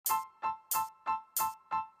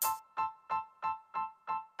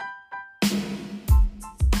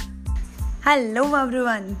Hello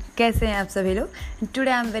everyone, कैसे हैं आप सभी लोग।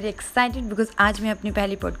 Today I am very excited because आज मैं अपनी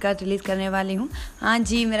पहली पॉडकास्ट रिलीज़ करने वाली हूँ। हाँ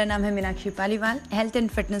जी, मेरा नाम है Meenakshi Paliwal, health and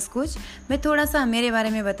fitness coach. मैं थोड़ा सा मेरे बारे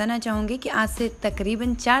में बताना चाहूँगी कि आज से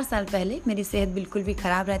तकरीबन 4 साल पहले मेरी सेहत बिल्कुल भी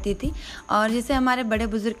ख़राब रहती थी। और जैसे हमारे बड़े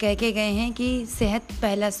बुजुर्ग कह के गए हैं कि सेहत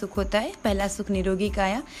पहला सुख होता है, पहला सुख निरोगी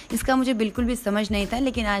काया। इसका मुझे बिल्कुल भी समझ नहीं था,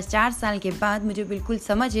 लेकिन आज 4 साल के बाद मुझे बिल्कुल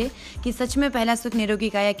समझ है कि सच में पहला सुख निरोगी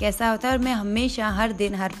काया कैसा होता है। और मैं हमेशा, हर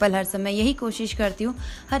दिन, हर पल, हर समय यही कोशिश करती हूँ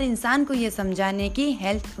हर इंसान को ये समझाने की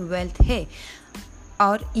हेल्थ वेल्थ है।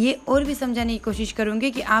 और ये और भी समझाने की कोशिश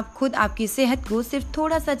करूँगी कि आप खुद आपकी सेहत को सिर्फ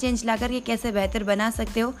थोड़ा सा चेंज ला करके कैसे बेहतर बना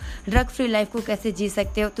सकते हो, ड्रग फ्री लाइफ को कैसे जी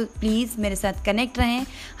सकते हो। तो प्लीज़ मेरे साथ कनेक्ट रहें,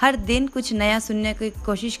 हर दिन कुछ नया सुनने की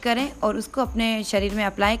कोशिश करें और उसको अपने शरीर में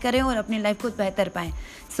अप्लाई करें और अपनी लाइफ को बेहतर पाएँ।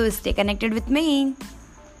 सो स्टे कनेक्टेड विथ मी।